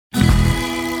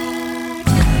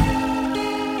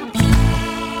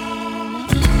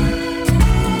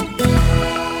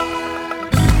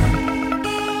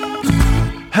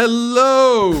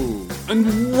Hello,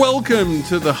 and welcome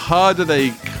to the Harder They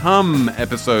Come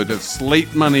episode of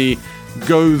Slate Money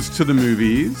Goes to the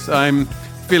Movies. I'm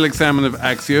Felix Salmon of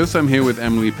Axios. I'm here with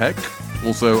Emily Peck,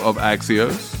 also of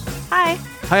Axios. Hi.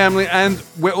 Hi, Emily. And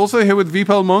we're also here with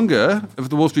Vipal Monga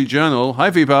of the Wall Street Journal. Hi,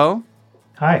 Vipal.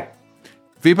 Hi.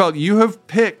 Vipal, you have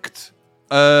picked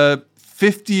a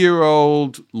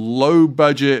 50-year-old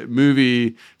low-budget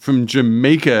movie from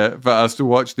Jamaica for us to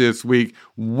watch this week.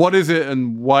 What is it,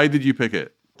 and why did you pick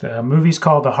it? The movie's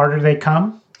called The Harder They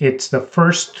Come. It's the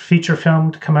first feature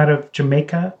film to come out of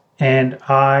Jamaica, and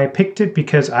I picked it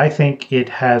because I think it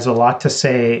has a lot to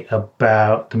say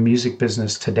about the music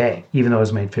business today, even though it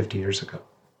was made 50 years ago.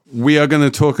 We are going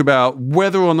to talk about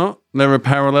whether or not there are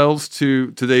parallels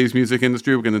to today's music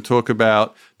industry. We're going to talk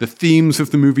about the themes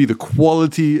of the movie, the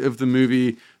quality of the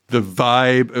movie, the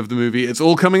vibe of the movie. It's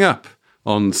all coming up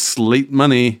on Slate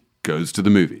Money Goes to the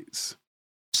Movies.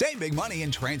 Save big money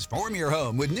and transform your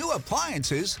home with new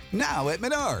appliances now at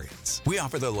Menards. We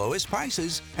offer the lowest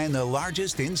prices and the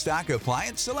largest in-stock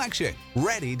appliance selection.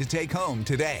 Ready to take home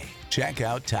today. Check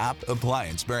out top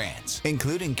appliance brands,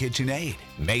 including KitchenAid,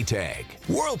 Maytag,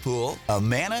 Whirlpool,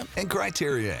 Amana, and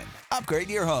Criterion. Upgrade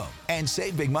your home and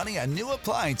save big money on new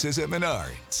appliances at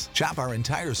Menards. Shop our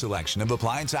entire selection of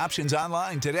appliance options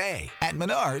online today at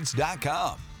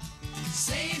Menards.com.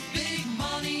 Save big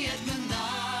money at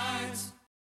Menards.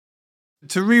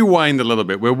 To rewind a little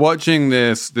bit, we're watching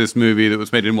this movie that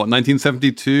was made in,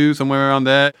 1972, somewhere around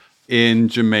there, in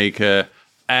Jamaica.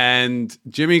 And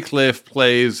Jimmy Cliff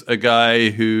plays a guy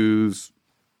who's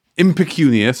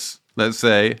impecunious, let's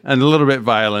say, and a little bit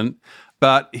violent.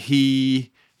 But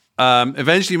he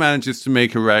eventually manages to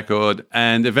make a record.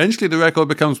 And eventually the record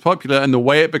becomes popular. And the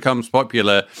way it becomes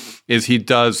popular is he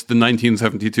does the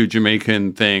 1972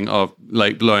 Jamaican thing of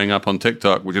like blowing up on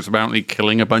TikTok, which is apparently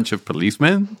killing a bunch of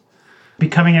policemen.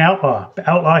 Becoming an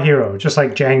outlaw hero, just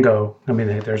like Django. I mean,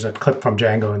 there's a clip from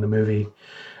Django in the movie.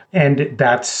 And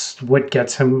that's what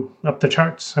gets him up the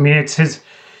charts. I mean, it's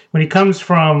when he comes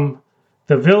from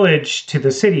the village to the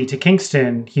city, to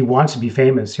Kingston, he wants to be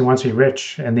famous. He wants to be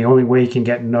rich. And the only way he can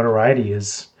get notoriety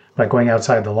is by going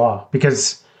outside the law.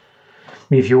 Because, I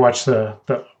mean, if you watch the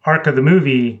arc of the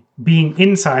movie, being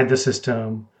inside the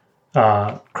system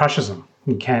crushes him.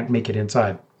 He can't make it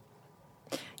inside.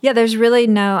 Yeah, there's really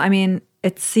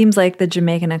it seems like the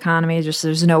Jamaican economy,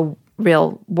 there's no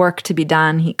real work to be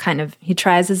done. He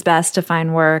tries his best to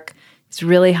find work. He's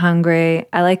really hungry.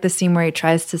 I like the scene where he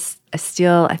tries to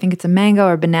steal, I think it's a mango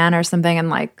or banana or something, and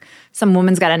like some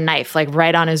woman's got a knife like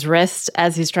right on his wrist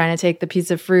as he's trying to take the piece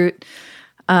of fruit.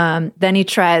 Then he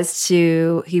tries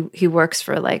to, he works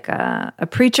for like a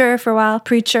preacher for a while.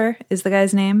 Preacher is the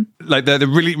guy's name. Like they're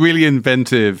really, really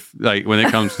inventive, like when it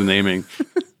comes to naming.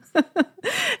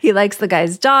 He likes the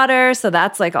guy's daughter, so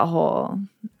that's like a whole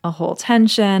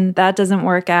tension. That doesn't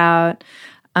work out.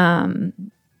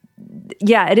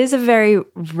 Yeah, it is a very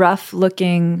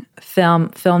rough-looking film,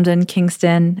 filmed in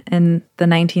Kingston in the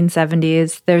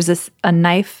 1970s. There's a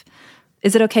knife.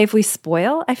 Is it okay if we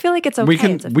spoil? I feel like it's okay. We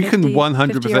can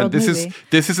 100%.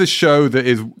 This is a show that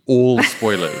is all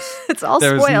spoilers. It's all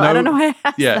spoil. I don't know why I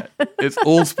asked that. It's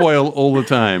all spoil all the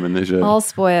time in the show. All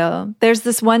spoil. There's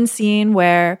this one scene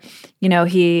where,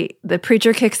 the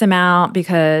preacher kicks him out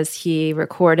because he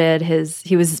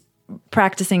was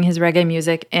practicing his reggae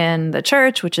music in the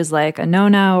church, which is like a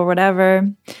no-no or whatever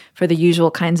for the usual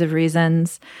kinds of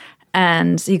reasons.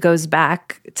 And he goes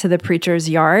back to the preacher's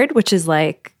yard, which is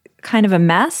like kind of a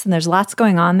mess, and there's lots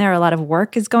going on there. A lot of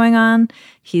work is going on.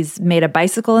 He's made a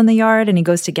bicycle in the yard, and he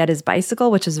goes to get his bicycle,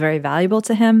 which is very valuable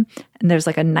to him. And there's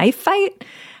like a knife fight.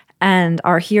 And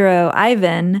our hero,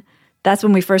 Ivan, that's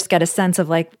when we first get a sense of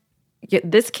like,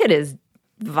 this kid is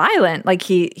violent. Like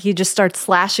he just starts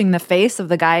slashing the face of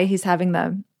the guy he's having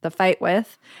the fight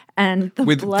with. And the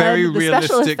with blood, very the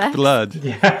realistic blood.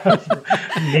 Yeah.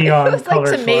 Neon it was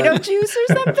like tomato blood. juice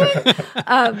or something.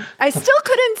 I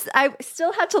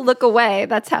still had to look away.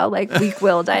 That's how like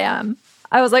weak-willed I am.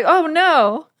 I was like, oh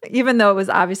no, even though it was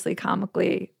obviously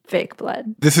comically fake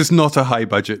blood. This is not a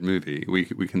high-budget movie. We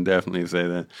can definitely say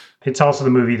that. It's also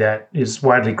the movie that is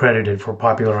widely credited for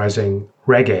popularizing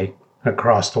reggae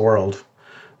across the world.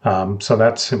 So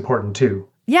that's important too.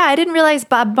 Yeah, I didn't realize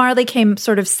Bob Marley came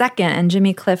sort of second and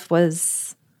Jimmy Cliff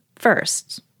was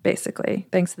first, basically,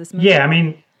 thanks to this movie. Yeah, I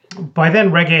mean, by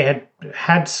then reggae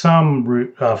had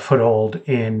some foothold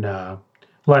in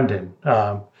London.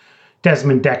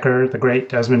 Desmond Dekker, the great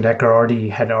Desmond Dekker,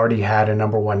 already had a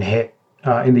number one hit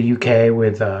in the UK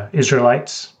with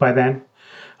Israelites by then.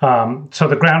 So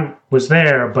the ground was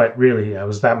there, but really it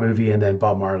was that movie and then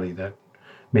Bob Marley that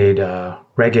made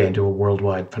reggae into a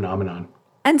worldwide phenomenon.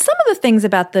 And some of the things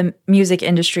about the music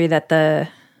industry that the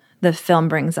film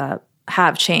brings up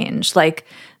have changed. Like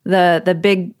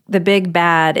the big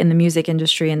bad in the music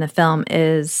industry in the film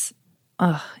is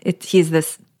he's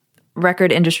this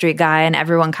record industry guy, and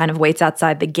everyone kind of waits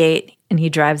outside the gate, and he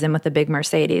drives in with a big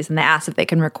Mercedes, and they ask if they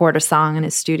can record a song in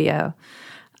his studio.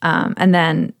 And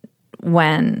then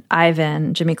when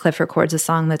Jimmy Cliff records a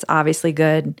song that's obviously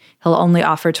good, he'll only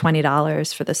offer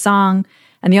 $20 for the song.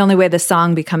 And the only way the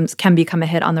song can become a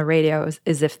hit on the radio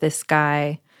is if this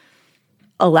guy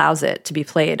allows it to be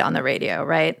played on the radio,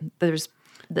 right? There's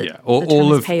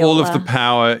all of the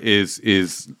power is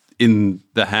in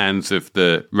the hands of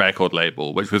the record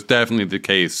label, which was definitely the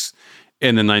case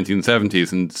in the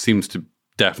 1970s and seems to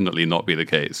definitely not be the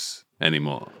case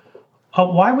anymore.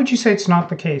 Why would you say it's not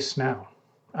the case now?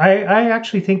 I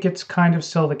actually think it's kind of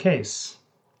still the case.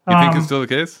 You think it's still the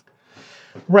case?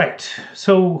 Right.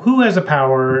 So who has the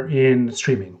power in the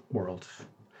streaming world?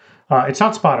 It's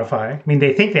not Spotify. I mean,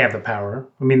 they think they have the power.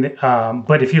 I mean,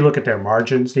 but if you look at their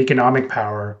margins, the economic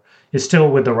power is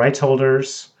still with the rights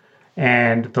holders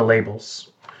and the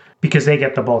labels because they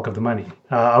get the bulk of the money.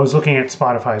 I was looking at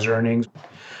Spotify's earnings.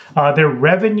 Their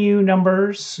revenue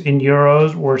numbers in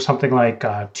euros were something like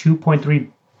 2.3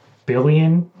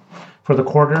 billion for the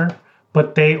quarter,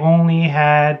 but they only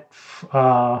had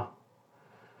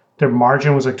their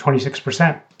margin was like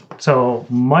 26%. So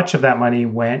much of that money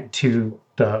went to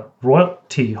the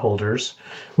royalty holders,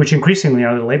 which increasingly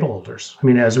are the label holders. I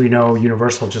mean, as we know,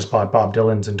 Universal just bought Bob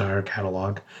Dylan's entire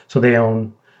catalog, so they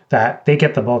own that. They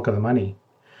get the bulk of the money.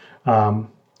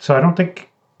 So I don't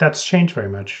think that's changed very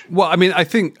much. Well, I mean, I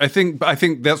think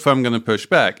that's where I'm going to push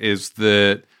back is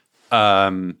that,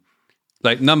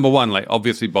 like, number one, like,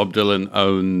 obviously Bob Dylan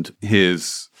owned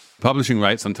his publishing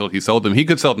rights until he sold them. He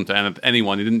could sell them to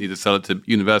anyone. He didn't need to sell it to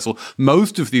Universal.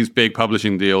 Most of these big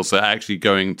publishing deals are actually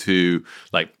going to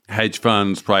like hedge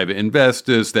funds, private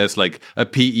investors. There's like a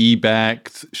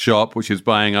PE-backed shop which is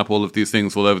buying up all of these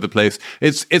things all over the place.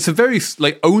 It's a very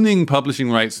like owning publishing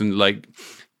rights and like,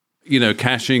 you know,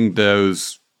 cashing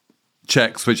those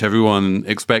checks which everyone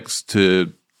expects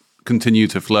to continue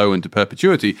to flow into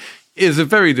perpetuity is a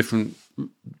very different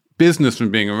business from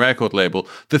being a record label.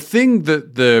 The thing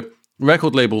that the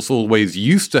record labels always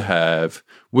used to have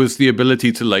was the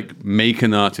ability to like make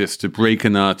an artist, to break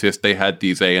an artist. They had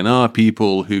these A&R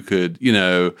people who could, you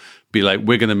know, be like,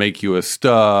 we're going to make you a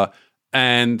star.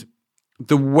 And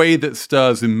the way that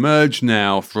stars emerge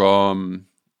now from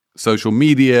social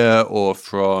media or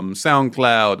from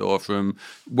SoundCloud or from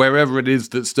wherever it is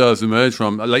that stars emerge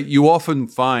from, like you often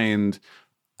find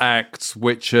acts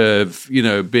which have, you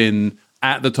know, been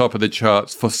at the top of the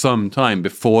charts for some time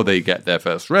before they get their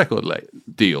first record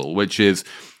deal, which is,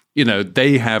 you know,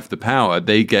 they have the power.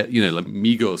 They get, you know, like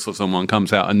Migos or someone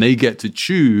comes out and they get to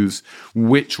choose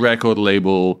which record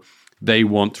label they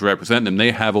want to represent them. They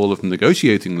have all of the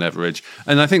negotiating leverage.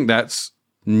 And I think that's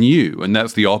new. And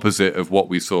that's the opposite of what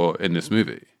we saw in this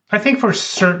movie. I think for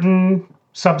certain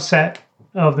subset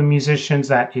of the musicians,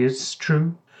 that is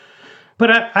true. But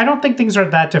I don't think things are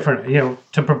that different. You know,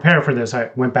 to prepare for this,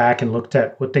 I went back and looked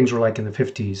at what things were like in the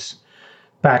 50s,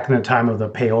 back in the time of the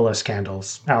payola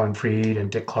scandals, Alan Freed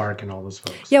and Dick Clark and all those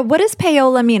folks. Yeah, what does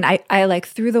payola mean? I like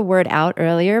threw the word out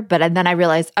earlier, but then I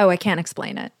realized, I can't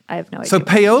explain it. I have no idea. So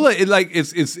payola,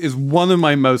 is one of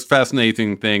my most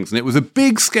fascinating things, and it was a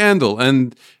big scandal.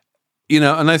 And you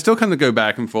know, and I still kind of go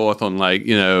back and forth on like,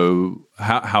 you know,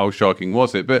 how shocking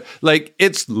was it? But like,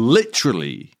 it's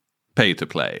literally pay to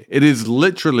play. It is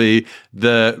literally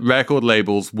the record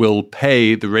labels will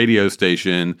pay the radio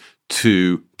station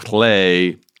to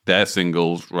play their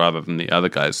singles rather than the other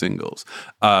guy's singles,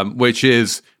 which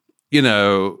is, you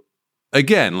know,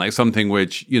 again, like something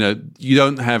which, you know, you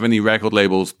don't have any record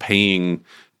labels paying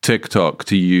TikTok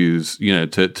to use, you know,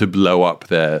 to blow up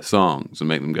their songs and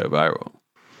make them go viral.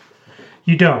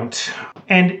 You don't.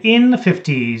 And in the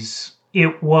 50s,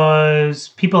 it was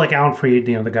people like Alan Freed,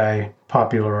 you know, the guy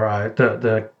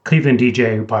the Cleveland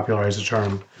DJ who popularized the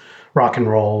term rock and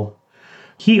roll.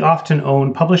 He often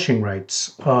owned publishing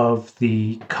rights of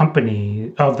the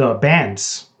company, of the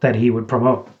bands that he would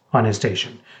promote on his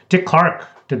station. Dick Clark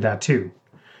did that too.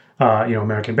 You know,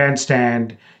 American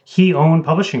Bandstand. He owned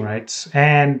publishing rights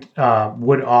and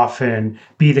would often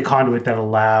be the conduit that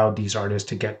allowed these artists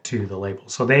to get to the label.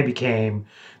 So they became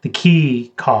the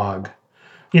key cog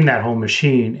in that whole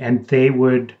machine, and they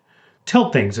would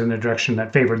tilt things in the direction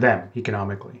that favored them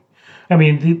economically. I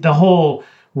mean, the whole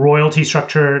royalty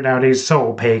structure nowadays is so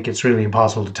opaque, it's really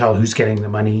impossible to tell who's getting the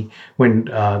money when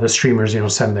the streamers, you know,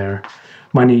 send their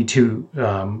money to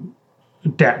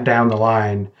down the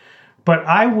line. But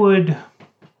I would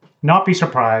not be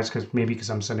surprised, because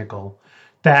I'm cynical,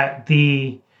 that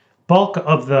the bulk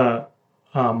of the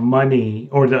money,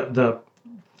 or the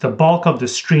bulk of the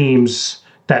streams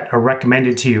that are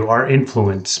recommended to you are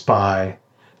influenced by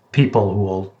people who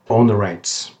will own the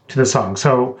rights to the song.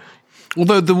 So,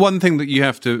 although the one thing that you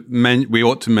have to we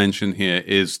ought to mention here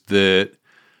is that,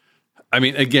 I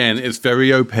mean, again, it's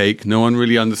very opaque. No one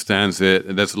really understands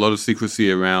it. There's a lot of secrecy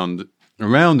around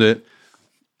it.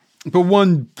 But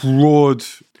one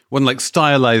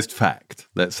stylized fact,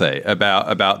 let's say,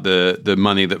 about the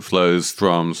money that flows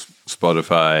from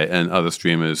Spotify and other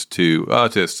streamers to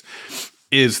artists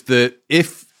is that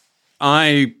if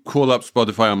I call up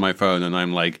Spotify on my phone and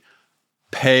I'm like,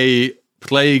 play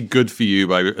Good For You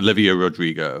by Olivia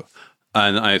Rodrigo,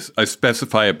 and I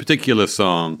specify a particular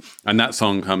song, and that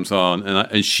song comes on,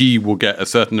 and she will get a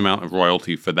certain amount of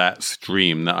royalty for that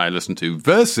stream that I listen to,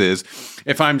 versus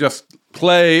if I'm just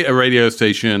play a radio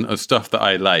station of stuff that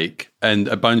I like, and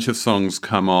a bunch of songs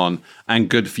come on, and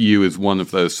Good For You is one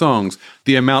of those songs,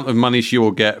 the amount of money she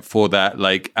will get for that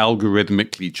like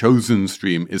algorithmically chosen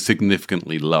stream is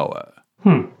significantly lower.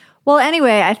 Well,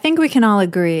 anyway, I think we can all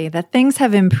agree that things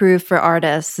have improved for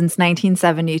artists since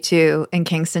 1972 in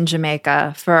Kingston,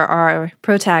 Jamaica, for our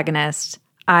protagonist,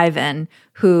 Ivan,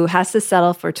 who has to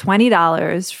settle for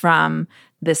 $20 from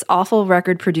this awful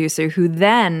record producer who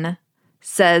then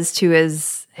says to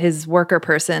his worker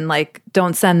person, like,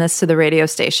 don't send this to the radio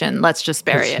station. Let's just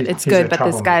bury it. It's good, but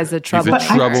this guy's a troublemaker.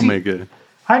 He's a troublemaker.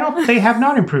 They have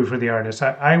not improved for the artists.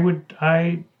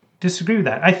 I disagree with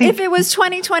that. I think if it was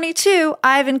 2022,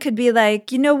 Ivan could be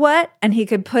like, you know what? And he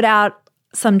could put out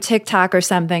some TikTok or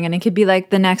something, and it could be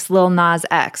like the next Lil Nas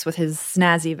X with his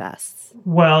snazzy vests.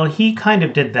 Well, he kind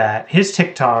of did that. His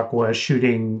TikTok was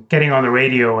getting on the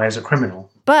radio as a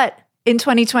criminal. But in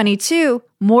 2022,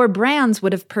 more brands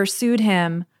would have pursued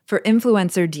him for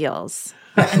influencer deals.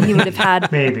 And he would have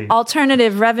had Maybe.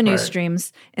 alternative revenue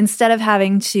streams instead of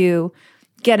having to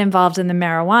get involved in the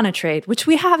marijuana trade, which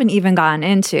we haven't even gotten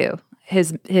into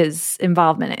his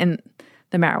involvement in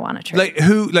the marijuana trade.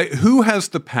 Who has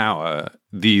the power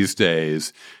these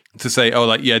days to say, oh,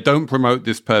 like, yeah, don't promote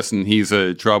this person, he's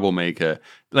a troublemaker?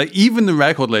 Like, even the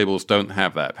record labels don't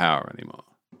have that power anymore.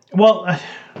 Well,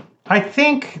 I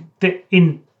think that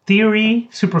in theory,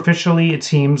 superficially, it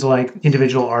seems like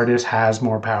individual artists has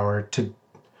more power to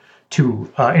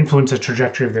influence the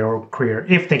trajectory of their career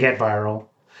if they get viral.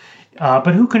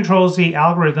 But who controls the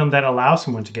algorithm that allows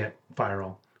someone to get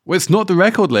viral? Well, it's not the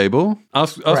record label.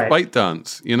 Us Right.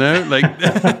 ByteDance, you know? Like,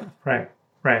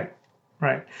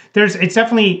 Right. It's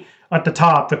definitely at the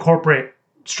top. The corporate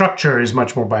structure is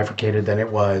much more bifurcated than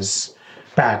it was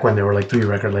back when there were like 3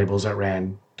 record labels that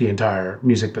ran the entire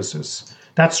music business.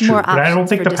 That's true. More But I don't options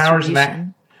think for the power's in that.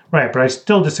 distribution. Right. But I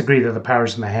still disagree that the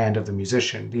power's in the hand of the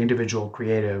musician, the individual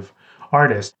creative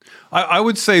artist. I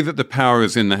would say that the power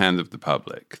is in the hand of the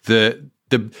public.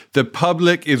 The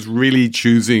public is really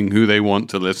choosing who they want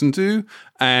to listen to,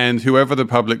 and whoever the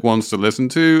public wants to listen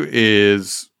to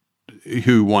is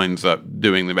who winds up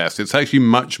doing the best. It's actually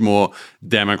much more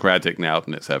democratic now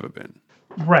than it's ever been.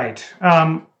 Right.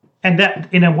 And that,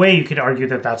 in a way, you could argue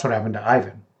that that's what happened to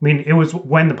Ivan. I mean, it was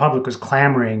when the public was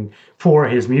clamoring for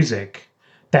his music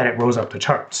that it rose up the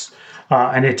charts.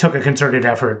 And it took a concerted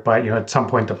effort, but, at some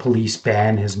point the police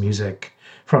banned his music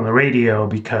from the radio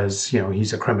because,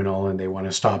 he's a criminal and they want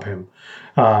to stop him.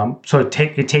 So it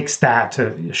takes that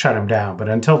to shut him down. But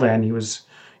until then, he was,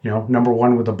 number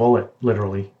one with a bullet,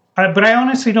 literally. But I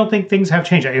honestly don't think things have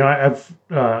changed.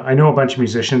 I know a bunch of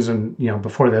musicians, and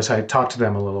before this, I talked to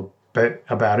them a little bit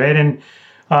about it, and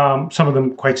some of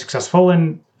them quite successful.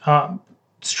 And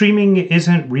streaming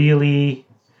isn't really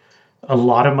a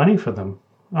lot of money for them.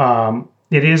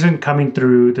 It isn't coming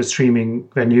through the streaming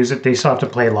venues. They still have to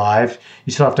play live.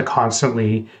 You still have to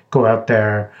constantly go out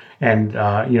there and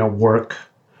work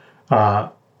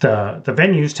the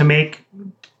venues to make,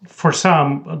 for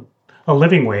some, a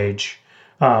living wage.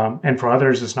 And for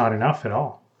others, it's not enough at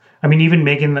all. I mean, even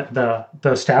Megan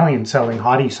the Stallion selling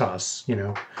hottie sauce,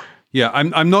 Yeah,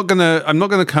 I'm not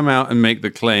gonna come out and make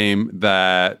the claim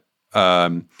that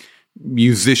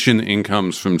musician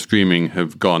incomes from streaming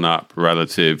have gone up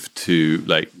relative to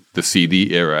like the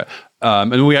CD era.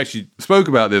 And we actually spoke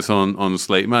about this on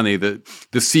Slate Money, that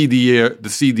the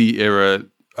CD era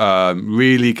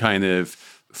really kind of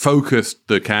focused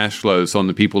the cash flows on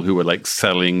the people who were like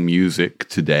selling music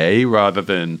today, rather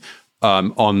than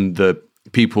on the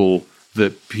people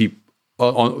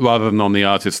rather than on the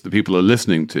artists that people are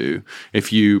listening to.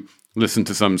 If you listen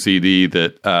to some CD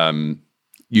that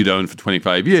you'd owned for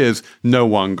 25 years, no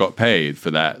one got paid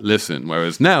for that listen.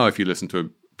 Whereas now, if you listen to a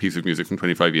piece of music from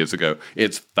 25 years ago.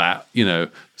 It's that,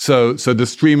 So the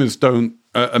streamers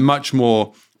are much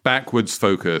more backwards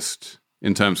focused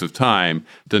in terms of time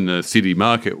than the CD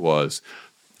market was.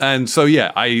 And so,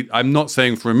 yeah, I'm not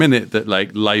saying for a minute that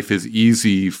like life is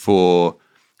easy for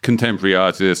contemporary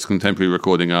artists, contemporary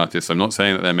recording artists. I'm not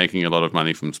saying that they're making a lot of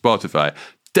money from Spotify.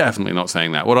 Definitely not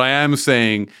saying that. What I am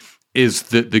saying is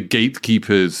that the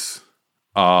gatekeepers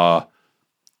are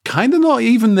kind of not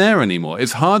even there anymore.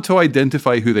 It's hard to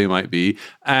identify who they might be.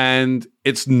 And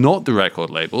it's not the record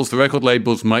labels. The record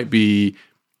labels might be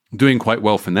doing quite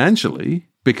well financially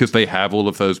because they have all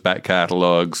of those back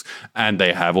catalogs and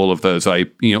they have all of those,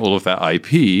 all of that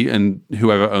IP, and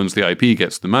whoever owns the IP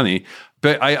gets the money.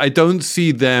 But I don't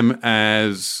see them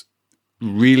as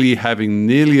really having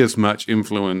nearly as much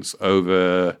influence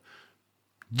over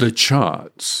the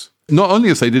charts. Not only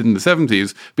as they did in the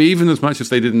 70s, but even as much as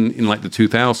they did in like the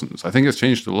 2000s. I think it's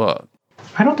changed a lot.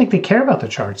 I don't think they care about the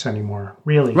charts anymore,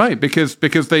 really. Right, because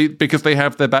they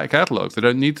have their back catalogs. They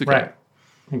don't need to care. Right,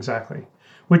 exactly.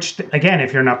 Which, again,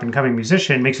 if you're an up-and-coming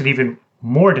musician, makes it even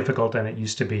more difficult than it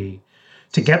used to be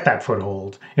to get that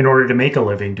foothold in order to make a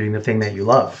living doing the thing that you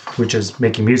love, which is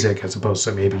making music as opposed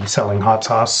to maybe selling hot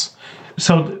sauce.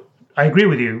 So I agree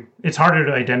with you. It's harder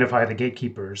to identify the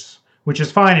gatekeepers, which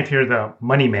is fine if you're the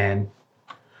money man,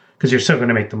 because you're still going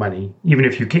to make the money, even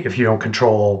if you don't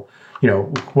control,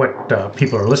 what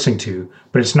people are listening to.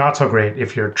 But it's not so great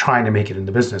if you're trying to make it in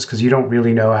the business because you don't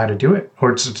really know how to do it,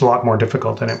 or it's a lot more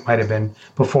difficult than it might have been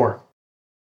before.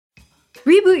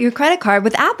 Reboot your credit card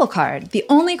with Apple Card, the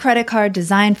only credit card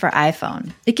designed for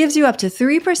iPhone. It gives you up to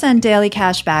 3% daily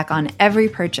cash back on every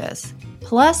purchase.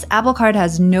 Plus, Apple Card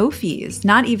has no fees,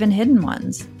 not even hidden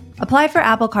ones. Apply for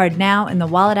Apple Card now in the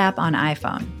Wallet app on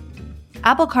iPhone.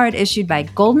 Apple Card issued by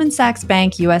Goldman Sachs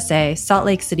Bank USA, Salt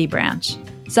Lake City branch.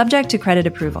 Subject to credit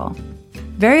approval.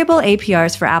 Variable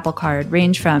APRs for Apple Card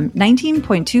range from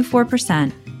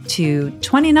 19.24% to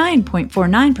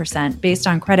 29.49% based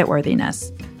on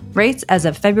creditworthiness. Rates as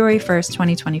of February 1st,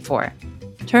 2024.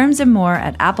 Terms and more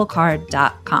at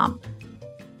applecard.com.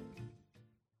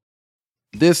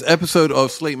 This episode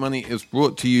of Slate Money is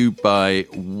brought to you by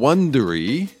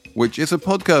Wondery, which is a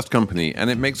podcast company, and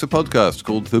it makes a podcast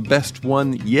called The Best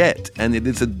One Yet, and it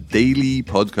is a daily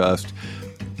podcast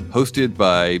hosted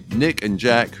by Nick and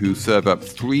Jack, who serve up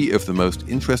 3 of the most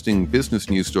interesting business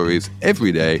news stories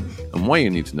every day, and why you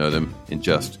need to know them in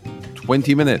just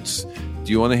 20 minutes.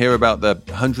 Do you want to hear about the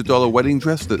 $100 wedding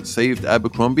dress that saved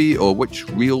Abercrombie, or which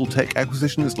real tech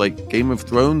acquisitions like Game of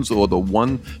Thrones, or the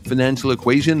one financial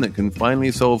equation that can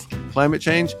finally solve climate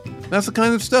change? That's the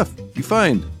kind of stuff you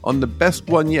find on The Best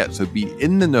One Yet. So be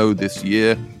in the know this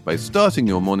year by starting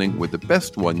your morning with The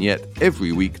Best One Yet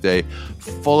every weekday.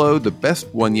 Follow The Best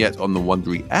One Yet on the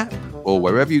Wondery app or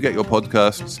wherever you get your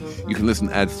podcasts. You can listen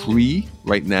ad-free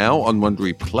right now on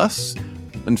Wondery Plus.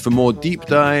 And for more deep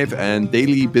dive and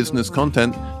daily business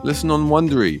content, listen on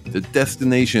Wondery, the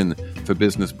destination for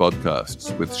business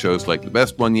podcasts, with shows like The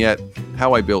Best One Yet,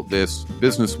 How I Built This,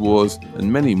 Business Wars,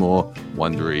 and many more.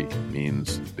 Wondery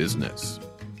means business.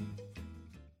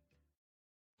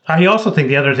 I also think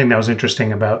the other thing that was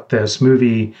interesting about this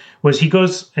movie was he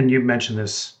goes, and you mentioned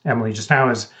this, Emily, just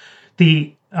now, is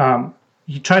he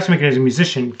tries to make it as a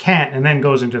musician, can't, and then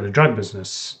goes into the drug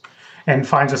business and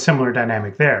finds a similar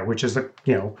dynamic there, which is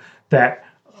that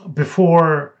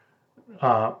before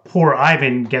poor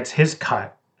Ivan gets his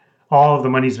cut, all of the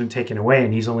money's been taken away,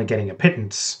 and he's only getting a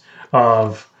pittance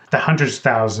of the hundreds of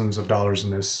thousands of dollars in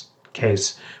this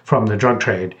case from the drug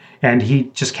trade, and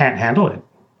he just can't handle it.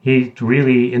 He's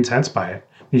really incensed by it.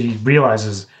 He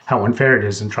realizes how unfair it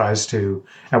is and tries to,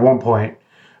 at one point,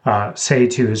 say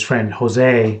to his friend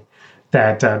Jose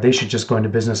that they should just go into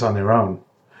business on their own.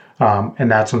 And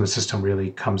that's when the system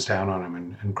really comes down on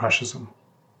him and crushes him.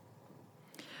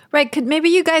 Right. Maybe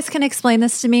you guys can explain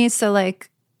this to me. So the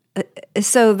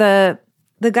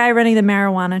guy running the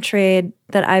marijuana trade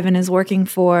that Ivan is working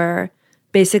for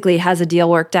basically has a deal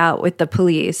worked out with the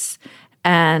police.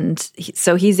 And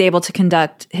so he's able to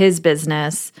conduct his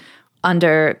business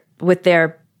with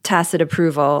their tacit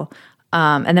approval.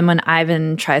 And then when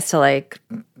Ivan tries to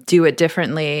do it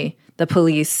differently, the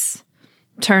police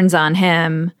turns on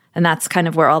him. And that's kind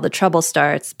of where all the trouble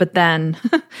starts. But then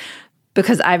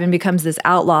because Ivan becomes this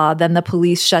outlaw, then the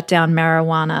police shut down the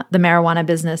marijuana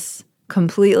business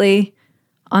completely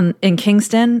in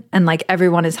Kingston. And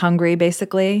everyone is hungry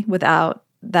basically without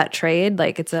that trade.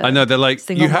 I know, they're like,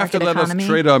 you have to let us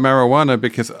trade our marijuana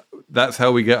because that's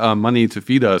how we get our money to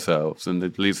feed ourselves. And the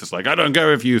police is like, I don't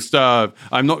care if you starve.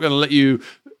 I'm not going to let you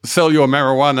sell your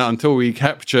marijuana until we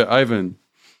capture Ivan.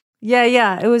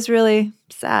 Yeah. It was really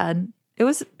sad. It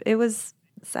was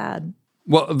sad.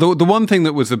 Well, the one thing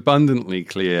that was abundantly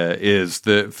clear is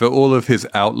that for all of his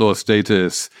outlaw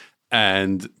status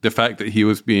and the fact that he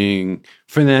was being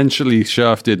financially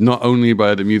shafted not only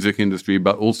by the music industry,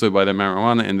 but also by the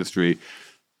marijuana industry,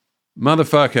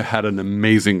 motherfucker had an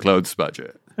amazing clothes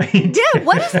budget. Yeah,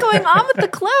 what is going on with the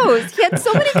clothes? He had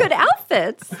so many good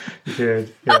outfits. He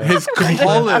did. Yeah. His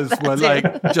collars were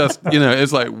like just,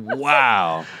 it's like,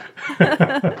 wow.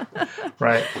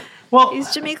 Right. Well,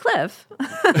 He's Jimmy Cliff.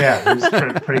 yeah, he was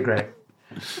pretty great.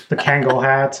 The Kangol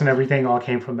hats and everything all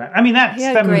came from that. I mean, that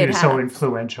movie great is so hats.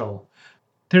 influential.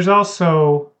 There's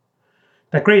also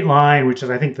that great line, which is,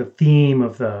 I think, the theme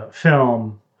of the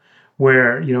film,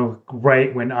 where,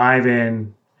 right when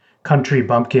Ivan Country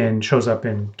Bumpkin shows up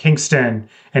in Kingston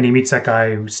and he meets that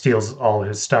guy who steals all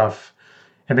his stuff.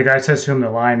 And the guy says to him, the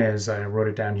line is, I wrote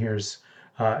it down here, is,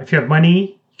 if you have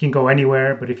money, you can go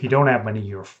anywhere, but if you don't have money,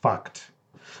 you're fucked.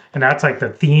 And that's like the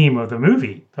theme of the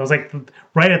movie. That was like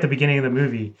right at the beginning of the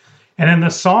movie. And then the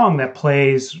song that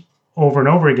plays over and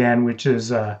over again, which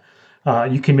is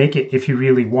You Can Make It If You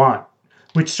Really Want,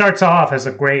 which starts off as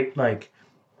a great, like,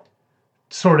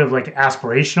 sort of like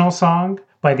aspirational song.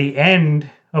 By the end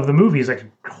of the movie is like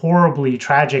a horribly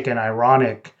tragic and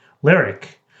ironic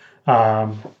lyric.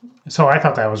 So I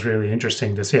thought that was really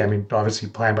interesting to see. I mean, obviously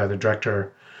planned by the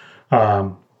director.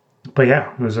 But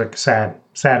yeah, it was like a sad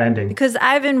ending. Because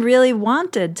Ivan really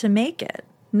wanted to make it,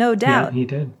 no Yeah, doubt. he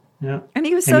did. Yeah. And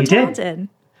he was And so he did. talented.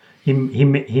 He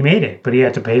made it, but he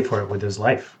had to pay for it with his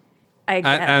life. I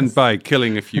guess. And by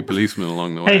killing a few policemen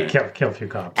along the way. Hey, kill a few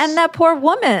cops. And that poor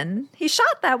woman. He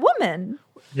shot that woman.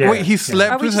 yeah, Wait, he Are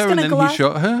slept we with just her and gonna then go he off?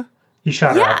 shot her? He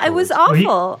shot her. Yeah, it was afterwards.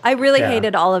 awful. I really yeah.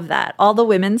 hated all of that. All the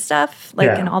women stuff, like,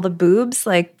 Yeah. and all the boobs.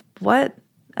 Like, what?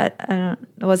 I don't.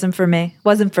 It wasn't for me.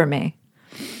 Wasn't for me.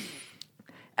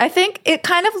 I think it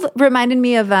kind of reminded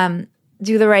me of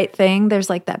Do the Right Thing. There's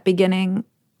like that beginning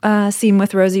scene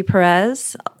with Rosie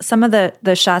Perez. Some of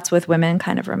the shots with women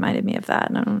kind of reminded me of that.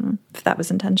 And I don't know if that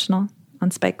was intentional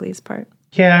on Spike Lee's part.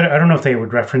 Yeah, I don't know if he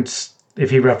referenced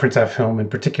that film in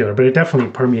particular, but it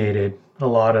definitely permeated a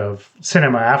lot of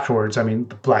cinema afterwards. I mean,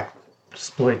 the black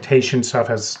exploitation stuff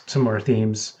has similar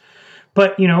themes,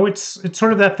 but it's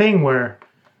sort of that thing where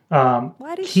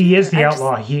Why did he is the I just-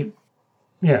 outlaw. He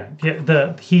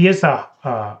is the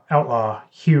outlaw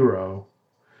hero,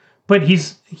 but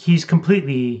he's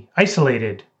completely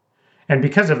isolated, and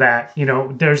because of that,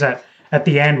 there's that at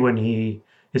the end when he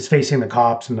is facing the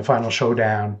cops in the final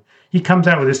showdown. He comes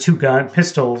out with his two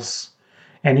pistols,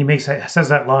 and he says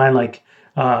that line like,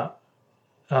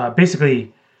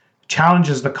 basically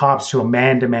challenges the cops to a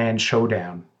man-to-man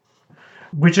showdown,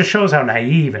 which just shows how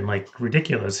naive and like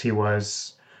ridiculous he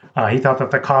was. He thought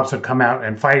that the cops would come out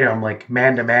and fight him like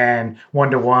man-to-man,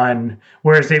 one-to-one,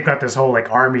 whereas they've got this whole like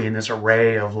army and this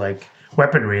array of like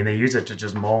weaponry, and they use it to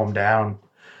just mow him down.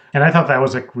 And I thought that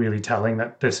was like really telling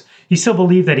that he still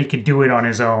believed that he could do it on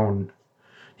his own.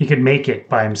 He could make it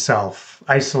by himself,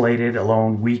 isolated,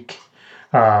 alone, weak.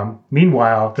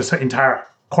 Meanwhile, this entire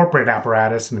corporate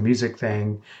apparatus and the music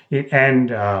thing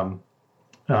and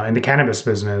in the cannabis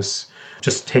business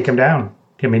just take him down.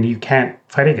 I mean, you can't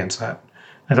fight against that.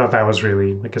 I thought that was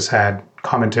really like a sad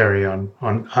commentary on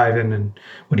Ivan and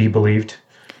what he believed.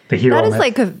 The hero That is myth.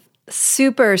 like a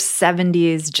super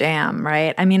 70s jam,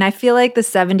 right? I mean, I feel like the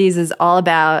 70s is all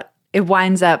about, it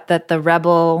winds up that the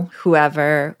rebel,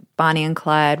 whoever, Bonnie and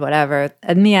Clyde, whatever,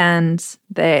 in the end,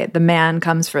 the man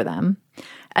comes for them.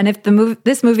 And if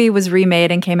this movie was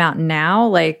remade and came out now,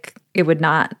 like, it would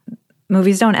not,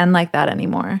 movies don't end like that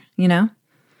anymore, Yeah,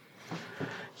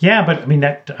 but I mean,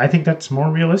 I think that's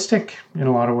more realistic in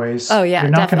a lot of ways. Oh, yeah, You're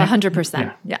not definitely, gonna-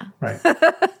 100%. Yeah. Right.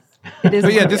 It is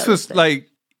But yeah, more this was realistic. like,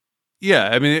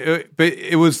 I mean, but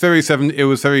it was very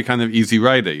kind of Easy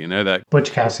Rider, that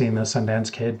Butch Cassidy and the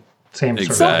Sundance Kid. Same sort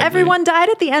So of. Exactly. everyone died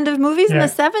at the end of movies in Yeah.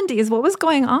 the 70s. What was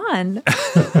going on?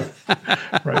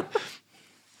 Right.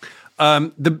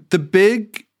 the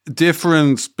big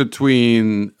difference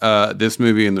between this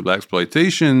movie and the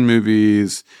blaxploitation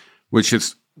movies, which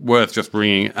is worth just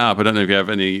bringing up, I don't know if you have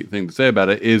anything to say about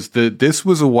it, is that this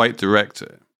was a white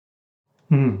director.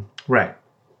 Right.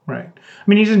 Right. I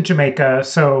mean, he's in Jamaica,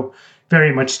 so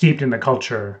very much steeped in the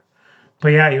culture. But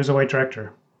yeah, he was a white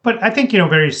director. But I think,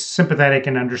 very sympathetic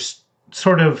and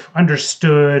sort of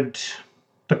understood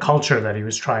the culture that he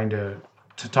was trying to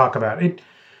talk about.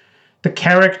 The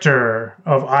character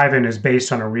of Ivan is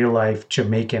based on a real-life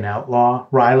Jamaican outlaw.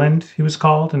 Ryland, he was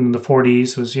called, and in the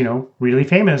 40s was, really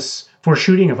famous for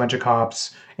shooting a bunch of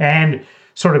cops and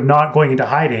sort of not going into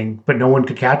hiding, but no one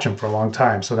could catch him for a long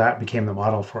time. So that became the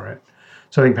model for it.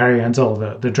 So I think Perry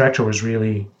Enzel, the director, was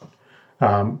really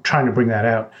trying to bring that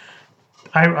out.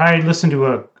 I listened to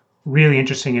a really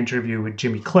interesting interview with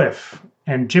Jimmy Cliff,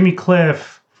 and Jimmy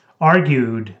Cliff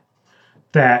argued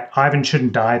that Ivan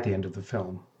shouldn't die at the end of the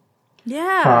film.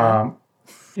 Yeah.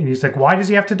 And he's like, why does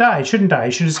he have to die? He shouldn't die.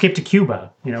 He should escape to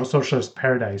Cuba, socialist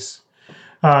paradise.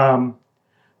 But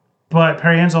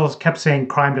Perry Henzell kept saying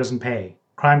crime doesn't pay.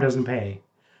 Crime doesn't pay.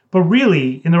 But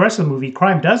really, in the rest of the movie,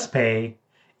 crime does pay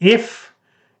if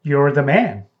you're the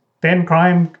man. Then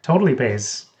crime totally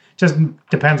pays. Just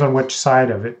depends on which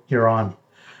side of it you're on.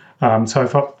 So I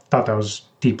thought that was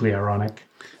deeply ironic.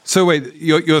 So wait,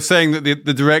 you're saying that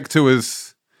the director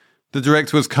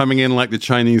was coming in like the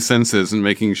Chinese censors and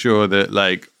making sure that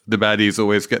like the baddies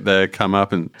always get their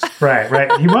comeuppance.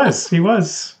 Right. He was.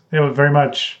 It was very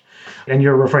much. And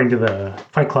you're referring to the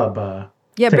Fight Club.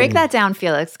 Yeah, thing. break that down,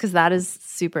 Felix, because that is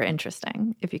super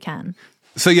interesting, if you can.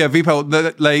 So yeah,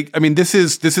 Vipal,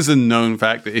 this is a known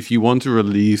fact that if you want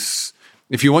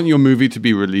your movie to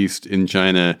be released in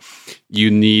China,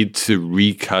 you need to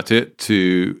recut it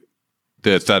to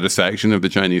the satisfaction of the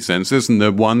Chinese censors. And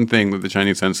the one thing that the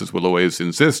Chinese censors will always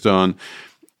insist on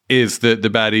is that the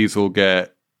baddies will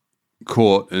get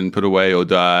caught and put away or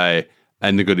die,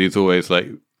 and the goodies always are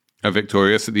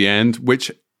victorious at the end.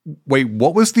 Which, wait,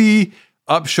 what was the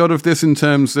upshot of this in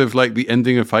terms of like the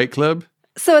ending of Fight Club?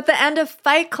 So at the end of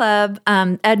Fight Club,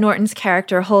 Ed Norton's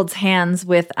character holds hands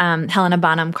with Helena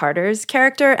Bonham Carter's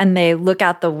character, and they look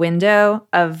out the window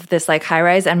of this like high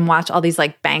rise and watch all these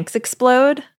like banks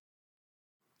explode.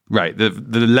 Right, the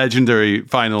legendary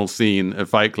final scene of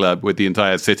Fight Club with the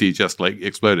entire city just like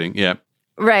exploding. Yeah,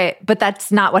 right, but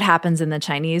that's not what happens in the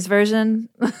Chinese version.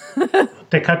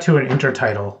 They cut to an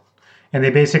intertitle, and they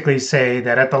basically say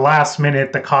that at the last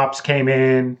minute, the cops came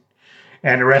in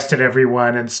and arrested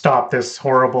everyone and stopped this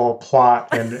horrible plot,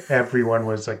 and everyone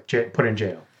was like put in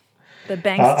jail. The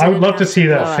banks. I would love to see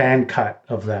the blow up. fan cut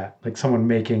of that, like someone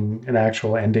making an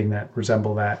actual ending that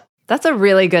resemble that. That's a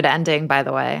really good ending, by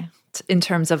the way, in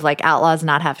terms of like outlaws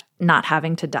not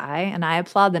having to die, and I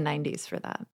applaud the 90s for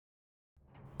that.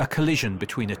 A collision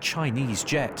between a Chinese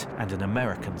jet and an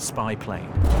American spy plane.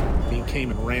 He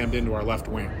came and rammed into our left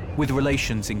wing. With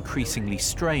relations increasingly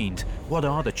strained, what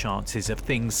are the chances of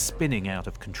things spinning out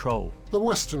of control? The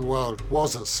Western world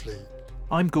was asleep.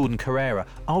 I'm Gordon Carrera.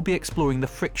 I'll be exploring the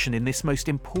friction in this most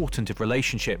important of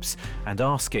relationships and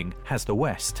asking, has the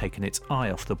West taken its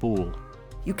eye off the ball?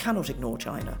 You cannot ignore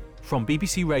China. From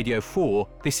BBC Radio 4,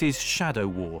 this is Shadow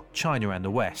War, China and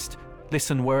the West.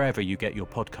 Listen wherever you get your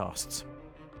podcasts.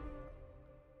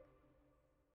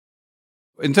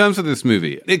 in terms of this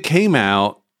movie, it came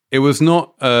out, it was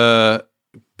not a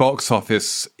box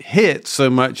office hit so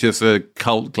much as a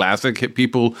cult classic.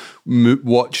 People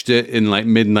watched it in like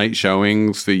midnight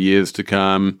showings for years to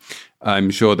come. I'm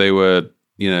sure they were,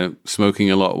 smoking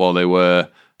a lot while they were.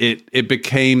 It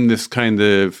became this kind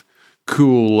of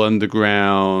cool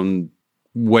underground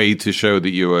way to show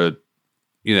that you were,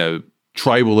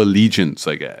 tribal allegiance,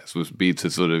 I guess, would be to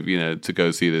sort of, to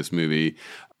go see this movie,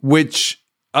 which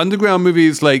underground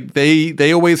movies, like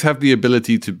they always have the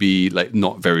ability to be like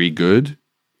not very good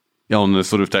on the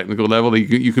sort of technical level.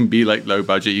 You can be like low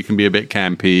budget, you can be a bit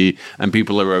campy, and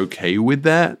people are okay with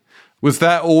that. Was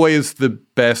that always the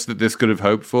best that this could have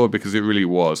hoped for? Because it really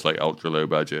was like ultra low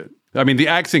budget. I mean, the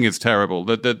acting is terrible.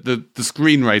 The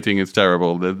screenwriting is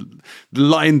terrible. The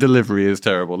line delivery is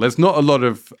terrible. There's not a lot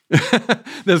of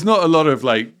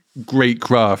like great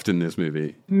craft in this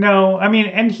movie. No, I mean,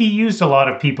 and he used a lot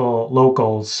of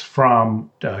locals from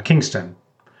Kingston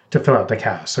to fill out the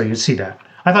cast. So you see that.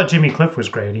 I thought Jimmy Cliff was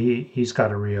great. He's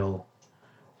got a real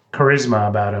charisma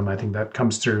about him. I think that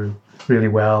comes through really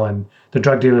well. And the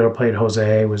drug dealer who played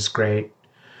Jose was great.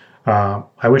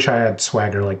 I wish I had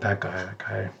swagger like that guy. That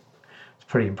guy was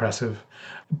pretty impressive.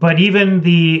 But even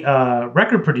the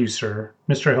record producer,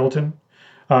 Mr. Hilton,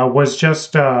 was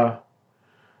just,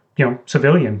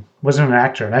 civilian, wasn't an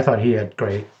actor. And I thought he had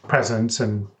great presence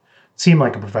and seemed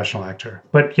like a professional actor.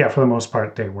 But yeah, for the most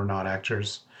part, they were not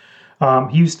actors.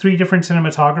 He used 3 different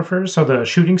cinematographers, so the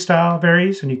shooting style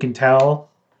varies, and you can tell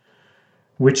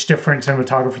which different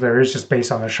cinematographer there is just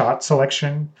based on the shot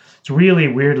selection. It's really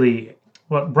weirdly,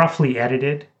 roughly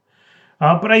edited.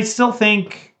 But I still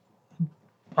think,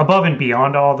 above and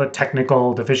beyond all the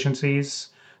technical deficiencies,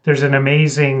 there's an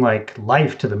amazing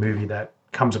life to the movie that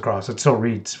comes across. It still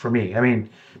reads for me. I mean,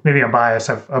 maybe I'm biased.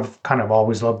 I've kind of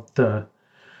always loved the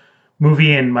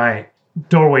movie, and my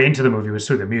doorway into the movie was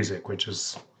through the music, which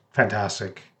is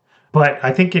fantastic. But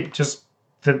I think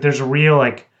there's a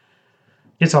real,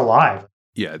 it's alive.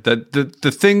 Yeah,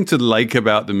 the thing to like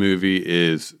about the movie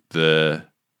is the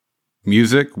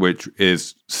music, which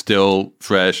is still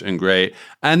fresh and great,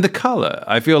 and the color.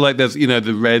 I feel like there's,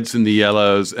 the reds and the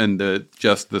yellows and the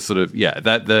sort of,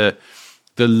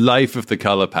 the life of the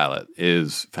color palette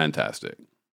is fantastic.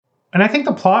 And I think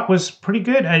the plot was pretty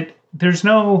good. There's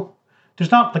not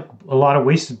like a lot of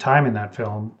wasted time in that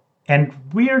film. And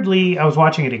weirdly, I was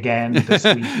watching it again this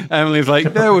week. Emily's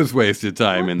like, there was wasted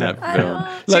time in that film.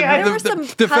 There were some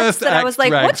the cuts first that I act was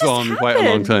like, what drags just on quite a long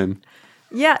happened? time.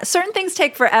 Yeah, certain things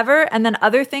take forever, and then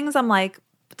other things I'm like,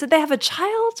 did they have a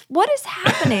child? What is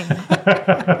happening?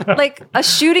 Like a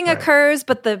shooting occurs,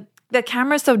 but the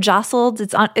camera's so jostled,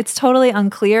 it's totally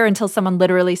unclear until someone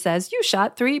literally says, you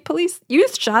shot 3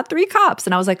 cops.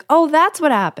 And I was like, oh, that's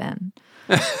what happened.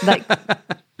 Like,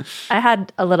 I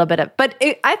had a little bit of, but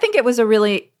I think it was a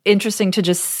really interesting to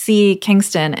just see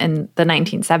Kingston in the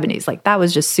 1970s. Like, that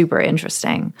was just super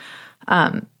interesting.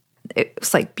 It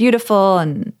was like beautiful,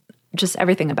 and just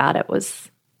everything about it was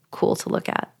cool to look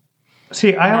at.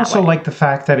 See, I also like the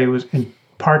fact that it was in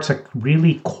parts like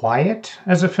really quiet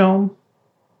as a film.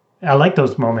 I like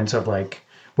those moments of like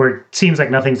where it seems like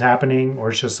nothing's happening or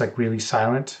it's just like really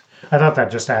silent. I thought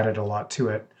that just added a lot to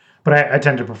it. But I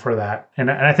tend to prefer that. And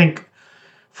I think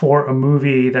for a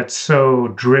movie that's so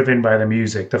driven by the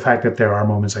music, the fact that there are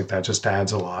moments like that just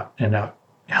adds a lot and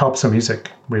helps the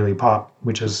music really pop,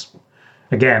 which is,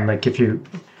 again, like if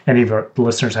any of our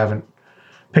listeners haven't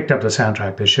picked up the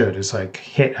soundtrack, they should. It's like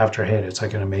hit after hit. It's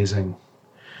like an amazing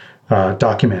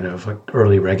document of like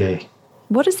early reggae.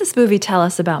 What does this movie tell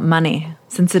us about money?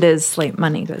 Since it is like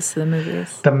money goes to the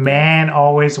movies. The man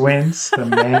always wins. The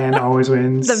man always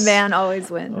wins. The man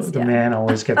always wins. The man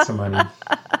always gets the money.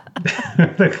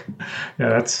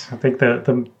 That's I think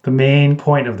the main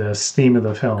point of this theme of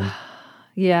the film.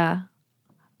 Yeah.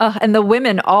 Oh, and the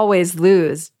women always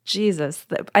lose. Jesus.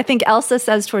 I think Elsa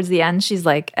says towards the end, she's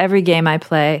like, every game I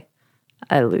play,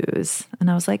 I lose. And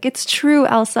I was like, it's true,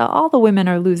 Elsa. All the women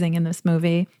are losing in this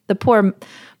movie. The poor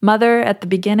mother at the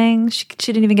beginning, she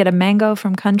didn't even get a mango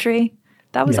from country.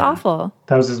 That was awful.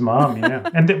 That was his mom, yeah.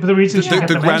 And the reason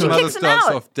the grandmother starts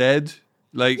off dead.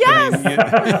 Like, yes!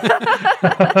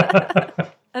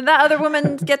 And that other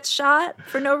woman gets shot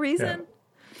for no reason.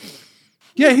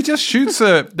 Yeah, he just shoots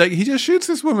her. Like, he just shoots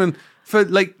this woman for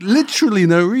like literally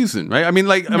no reason, right? I mean,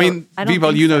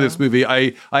 Vival, you know this movie.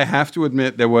 I have to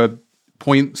admit there were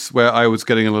points where I was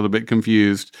getting a little bit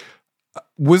confused.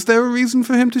 Was there a reason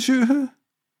for him to shoot her?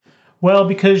 Well,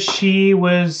 because she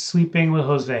was sleeping with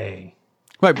Jose.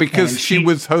 Right, because she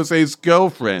was Jose's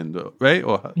girlfriend, right?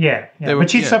 Yeah.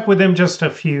 But she slept with him just a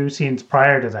few scenes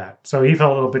prior to that. So he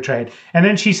felt a little betrayed. And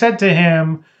then she said to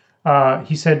him,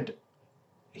 he said,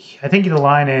 I think the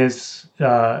line is,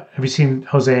 have you seen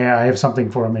Jose? I have something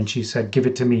for him. And she said, give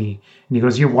it to me. And he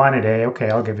goes, you want it, eh?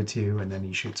 Okay, I'll give it to you. And then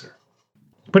he shoots her.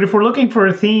 But if we're looking for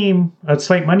a theme, a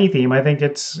slight money theme, I think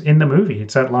it's in the movie.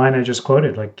 It's that line I just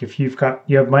quoted. Like, if you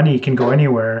have money, you can go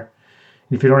anywhere.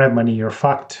 If you don't have money, you're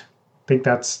fucked. I think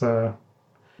that's the...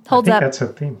 that's a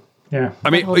theme. Yeah. I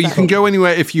mean, you can go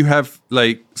anywhere if you have,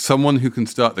 like, someone who can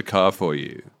start the car for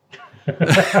you. Because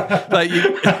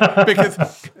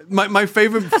my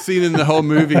favorite scene in the whole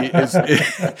movie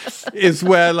is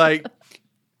where, like,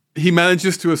 he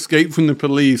manages to escape from the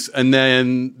police, and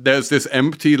then there's this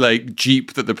empty like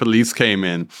Jeep that the police came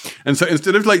in. And so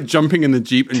instead of like jumping in the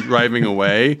Jeep and driving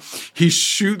away, he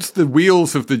shoots the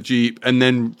wheels of the Jeep and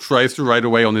then tries to ride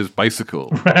away on his bicycle.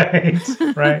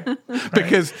 Right.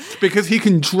 Because he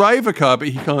can drive a car, but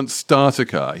he can't start a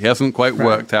car. He hasn't quite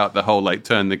worked out the whole like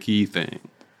turn the key thing.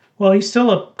 Well, he's still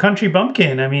a country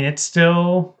bumpkin. I mean, that's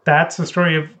the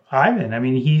story of Ivan. I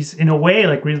mean, he's in a way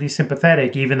like really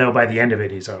sympathetic, even though by the end of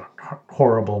it, he's a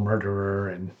horrible murderer.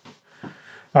 And,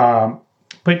 but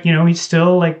he's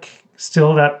still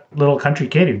that little country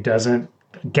kid who doesn't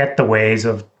get the ways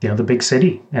of, the big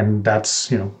city. And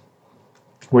that's,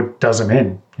 what does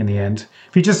him in the end.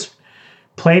 If he just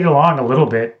played along a little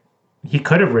bit, he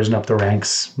could have risen up the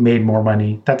ranks, made more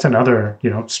money. That's another,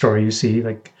 story you see,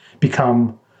 like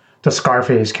become the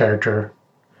Scarface character,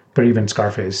 but even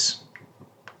Scarface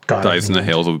dies in the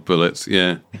hail of bullets.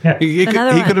 Yeah. He could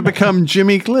have become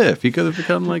Jimmy Cliff. He could have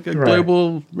become like a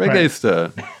global reggae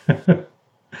star.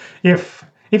 If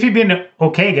he'd been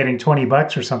okay getting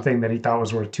 $20 or something that he thought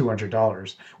was worth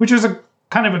 $200, which was a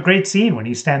kind of a great scene when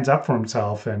he stands up for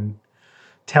himself and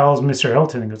tells Mr.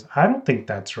 Hilton and goes, I don't think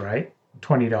that's right,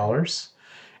 $20.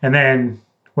 And then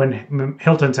when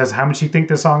Hilton says, how much do you think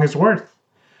this song is worth?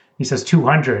 He says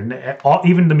 200, and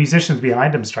even the musicians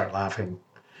behind him start laughing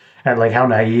at like how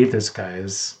naive this guy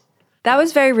is. That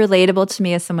was very relatable to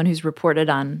me as someone who's reported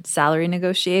on salary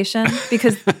negotiation,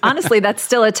 because honestly, that's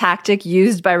still a tactic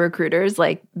used by recruiters.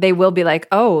 Like, they will be like,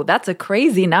 oh, that's a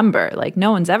crazy number. Like,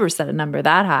 no one's ever said a number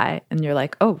that high. And you're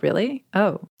like, oh, really?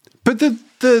 Oh. But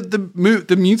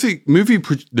the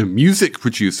music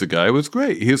producer guy was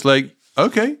great. He was like,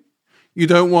 okay, you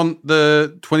don't want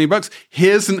the $20.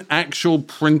 Here's an actual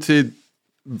printed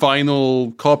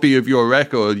vinyl copy of your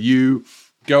record. You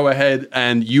go ahead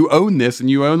and you own this, and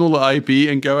you own all the IP,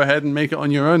 and go ahead and make it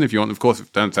on your own if you want. Of course,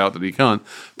 it turns out that he can't.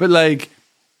 But like,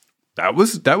 that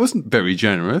wasn't very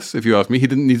generous, if you ask me. He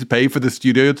didn't need to pay for the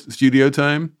studio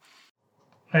time.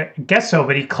 I guess so,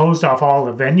 but he closed off all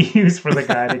the venues for the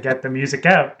guy to get the music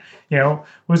out. You know,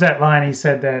 what was that line? He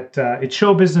said that it's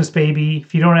show business, baby.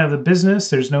 If you don't have the business,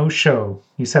 there's no show.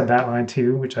 He said that line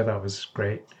too, which I thought was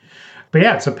great. But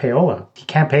yeah, it's a payola. He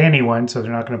can't pay anyone, so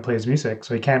they're not going to play his music.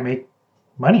 So he can't make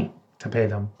money to pay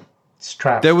them. It's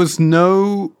trapped. There was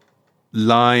no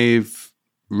live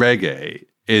reggae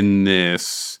in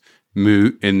this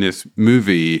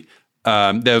movie.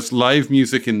 There's live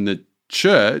music in the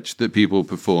church that people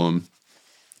perform,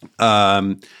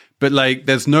 but like,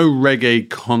 there's no reggae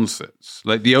concerts.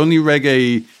 Like, the only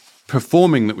reggae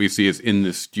performing that we see is in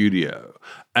the studio,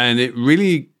 and it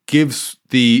really gives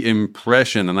the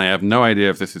impression, and I have no idea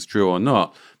if this is true or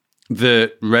not,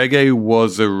 that reggae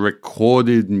was a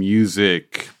recorded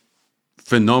music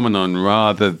phenomenon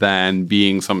rather than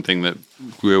being something that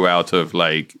grew out of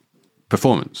like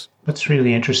performance. That's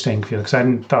really interesting, Felix. I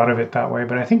hadn't thought of it that way,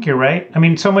 but I think you're right. I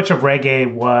mean, so much of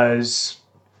reggae was,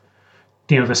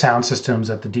 you know, the sound systems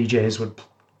that the DJs would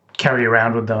carry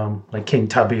around with them, like King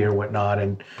Tubby or whatnot,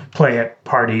 and play at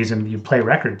parties, and you'd play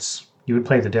records. You would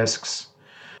play the discs.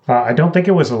 I don't think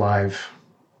it was live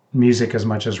music as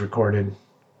much as recorded.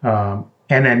 And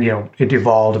then, you know, it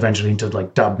evolved eventually into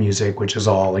like dub music, which is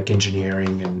all like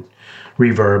engineering and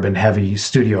reverb and heavy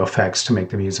studio effects to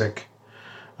make the music.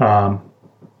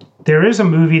 There is a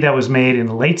movie that was made in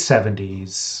the late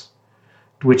 70s,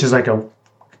 which is like a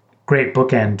great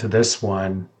bookend to this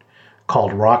one,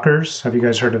 called Rockers. Have you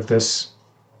guys heard of this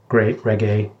great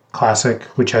reggae classic,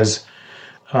 which has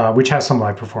some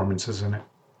live performances in it,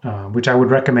 which I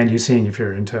would recommend you seeing if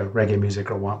you're into reggae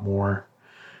music or want more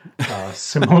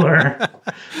similar.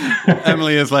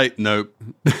 Emily is like, nope.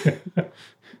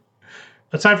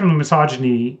 Aside from the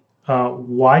misogyny,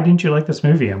 why didn't you like this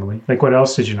movie, Emily? Like, what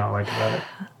else did you not like about it?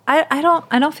 I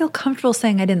don't feel comfortable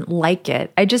saying I didn't like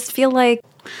it. I just feel like,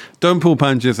 don't pull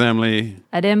punches, Emily.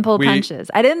 I didn't pull punches.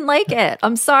 I didn't like it.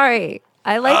 I'm sorry.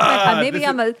 I like maybe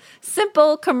I'm a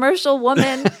simple commercial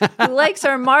woman who likes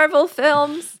her Marvel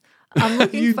films. I'm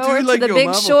looking forward to The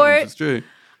Big Short. It's true.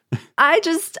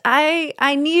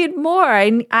 I need more.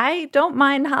 I don't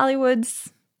mind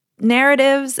Hollywood's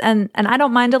narratives, and I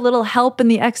don't mind a little help in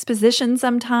the exposition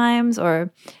sometimes, or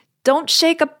don't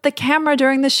shake up the camera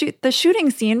during the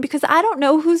shooting scene, because I don't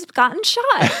know who's gotten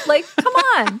shot. Like, come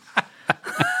on.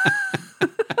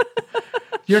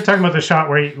 You're talking about the shot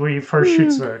where he first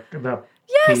shoots the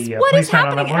what is policeman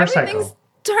on the happening? motorcycle. Everything's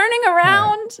turning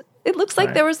around. Right. It looks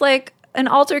like there was like an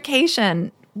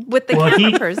altercation with the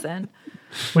camera person.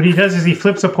 What he does is he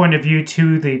flips a point of view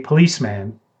to the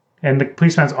policeman, and the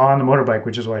policeman's on the motorbike,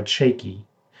 which is why it's shaky.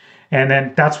 And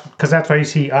then that's why you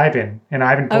see Ivan, and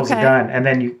Ivan pulls a gun, and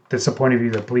then that's the point of view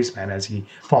of the policeman as he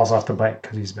falls off the bike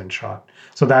because he's been shot.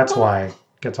 So that's why it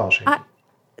gets all shaky.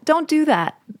 Don't do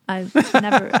that. I've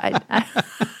never.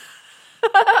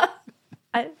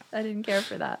 I didn't care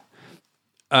for that.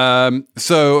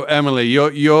 So Emily,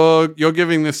 you're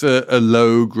giving this a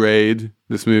low grade,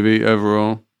 this movie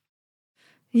overall.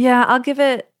 Yeah, I'll give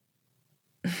it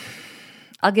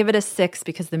a 6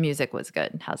 because the music was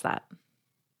good. How's that?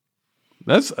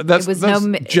 That's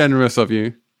generous of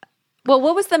you. Well,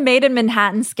 what was the Made in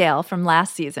Manhattan scale from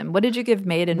last season? What did you give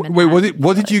Made in Manhattan? Wait,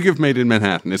 what did you give Made in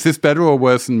Manhattan? Is this better or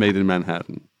worse than Made in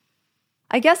Manhattan?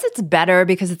 I guess it's better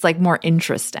because it's like more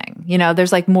interesting. You know,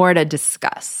 there's like more to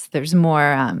discuss. There's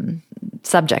more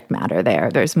subject matter there.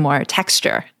 There's more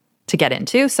texture to get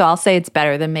into. So I'll say it's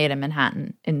better than Made in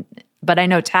Manhattan. But I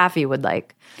know Taffy would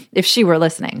if she were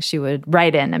listening, she would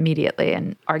write in immediately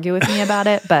and argue with me about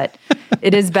it. But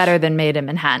it is better than Made in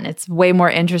Manhattan. It's way more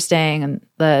interesting, and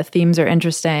the themes are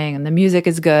interesting, and the music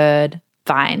is good,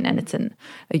 fine, and it's in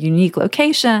a unique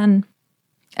location,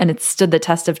 and it's stood the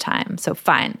test of time. So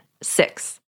fine,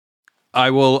 6. I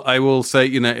will say,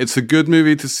 it's a good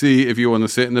movie to see if you want to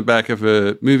sit in the back of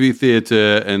a movie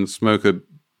theater and smoke a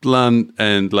blunt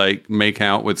and like make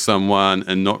out with someone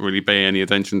and not really pay any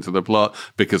attention to the plot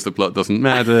because the plot doesn't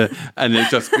matter, and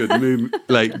it's just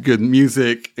good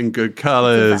music and good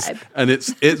colors, and it's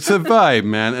a vibe,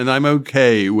 man. And I'm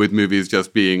okay with movies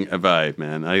just being a vibe,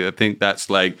 man. I think that's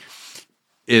like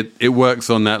it works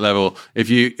on that level. If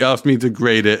you ask me to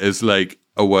grade it as like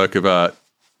a work of art,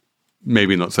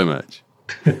 maybe not so much.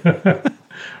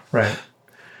 Right.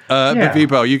 But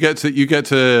Vipal, you get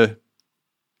to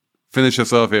finish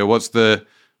us off here.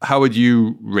 How would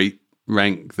you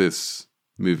rank this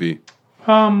movie?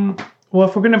 Well,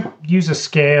 if we're going to use a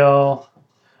scale,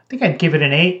 I think I'd give it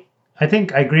an 8. I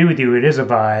think I agree with you. It is a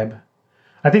vibe.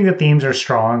 I think the themes are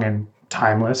strong and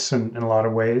timeless in a lot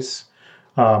of ways.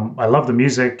 I love the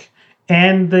music,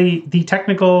 and the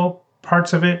technical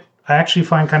parts of it I actually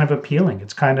find kind of appealing.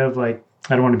 It's kind of like,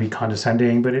 I don't want to be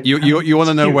condescending, but you want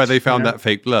to know where they found that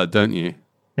fake blood, don't you?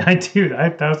 I do.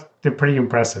 They're pretty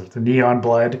impressive. The neon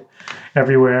blood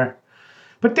everywhere.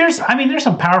 But there's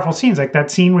some powerful scenes, like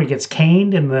that scene where he gets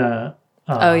caned in the.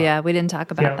 Oh yeah, we didn't talk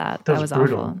about that. That was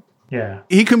brutal. Awful. Yeah,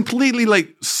 he completely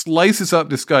like slices up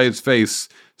this guy's face,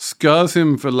 scars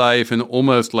him for life, and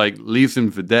almost like leaves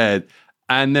him for dead.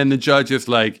 And then the judge is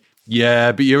like,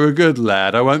 "Yeah, but you're a good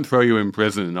lad. I won't throw you in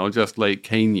prison. I'll just like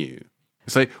cane you."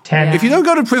 It's like, if you don't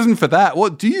go to prison for that,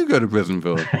 what do you go to prison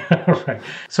for? Right.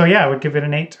 So yeah, I would give it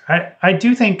an 8. I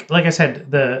do think, like I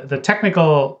said, the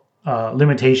technical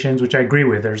limitations, which I agree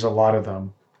with, there's a lot of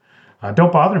them,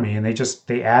 don't bother me, and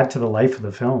they add to the life of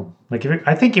the film. Like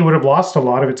I think it would have lost a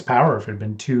lot of its power if it had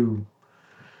been too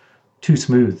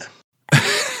smooth.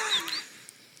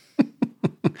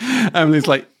 Emily's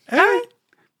like, hey.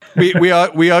 we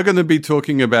are going to be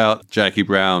talking about Jackie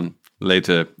Brown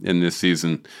later in this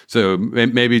season. So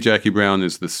maybe Jackie Brown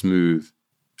is the smooth,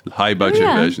 high-budget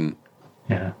version.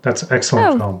 Yeah, that's an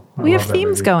excellent film. We have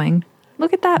themes going.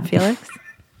 Look at that, Felix.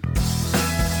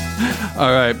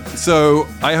 All right, so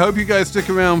I hope you guys stick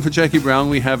around for Jackie Brown.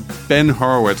 We have Ben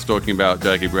Horowitz talking about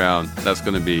Jackie Brown. That's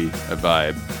going to be a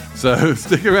vibe. So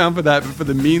stick around for that. But for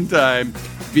the meantime,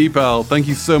 Vipal, thank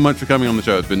you so much for coming on the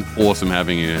show. It's been awesome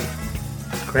having you here.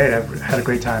 Great. I've had a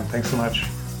great time. Thanks so much.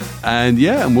 And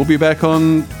we'll be back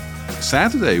on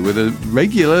Saturday with a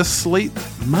regular Slate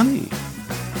Money.